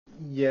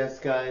Yes,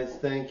 guys,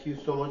 thank you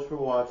so much for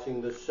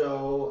watching the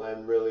show.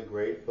 I'm really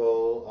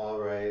grateful. All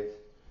right.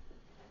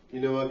 You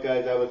know what,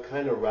 guys? I was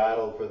kind of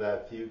rattled for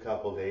that few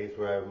couple days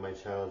where my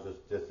channel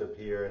just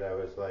disappeared. I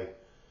was like,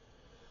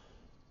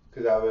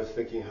 because I was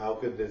thinking, how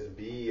could this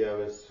be? I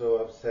was so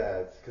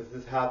upset because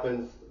this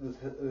happens.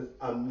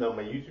 Now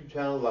my YouTube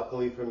channel,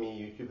 luckily for me,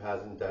 YouTube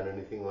hasn't done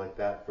anything like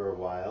that for a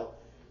while.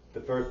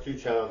 The first two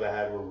channels I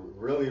had were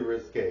really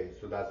risque,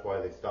 so that's why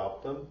they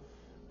stopped them.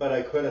 But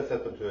I could have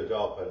set them to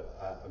adult,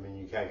 but I mean,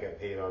 you can't get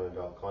paid on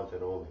adult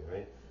content only,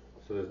 right?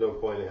 So there's no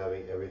point in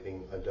having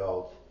everything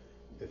adult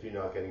if you're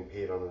not getting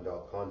paid on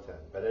adult content.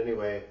 But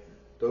anyway,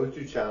 those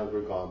two channels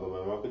were gone. But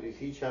my Marco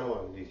DC channel,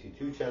 Marco DC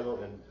 2 channel,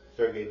 and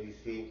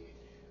sergeidc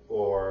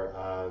or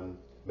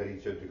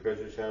Mauricio de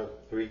Curzio channel,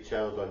 3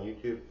 channels on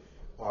YouTube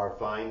are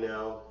fine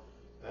now,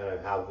 and I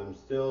have them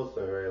still,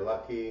 so I'm very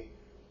lucky.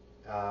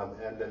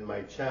 And then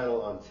my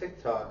channel on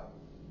TikTok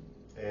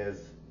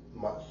is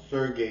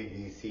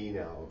sergeidc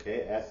now,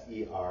 okay?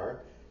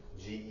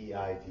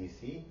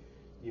 SERGEIDC.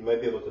 You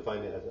might be able to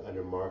find it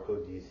under Marco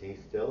DC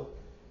still.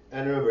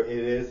 And remember, it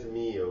is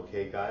me,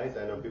 okay, guys?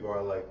 I know people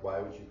are like, why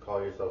would you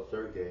call yourself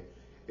Sergey?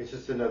 It's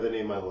just another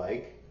name I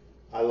like.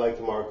 I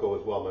liked Marco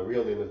as well. My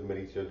real name is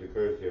Mauricio de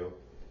Curzio.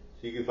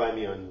 So you can find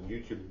me on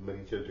YouTube,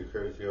 Mauricio de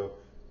Curzio,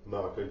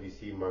 Marco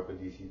DC, Marco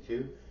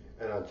DC2.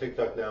 And on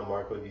TikTok now,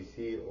 Marco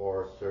DC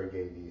or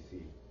Sergey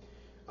DC.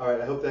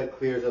 Alright, I hope that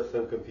clears up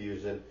some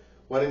confusion.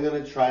 What I'm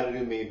going to try to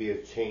do maybe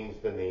is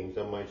change the names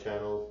on my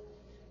channels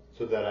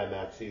so that I'm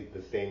actually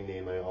the same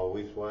name I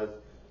always was,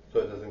 so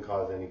it doesn't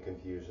cause any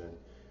confusion.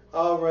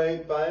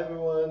 Alright, bye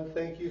everyone.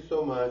 Thank you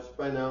so much.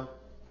 Bye now.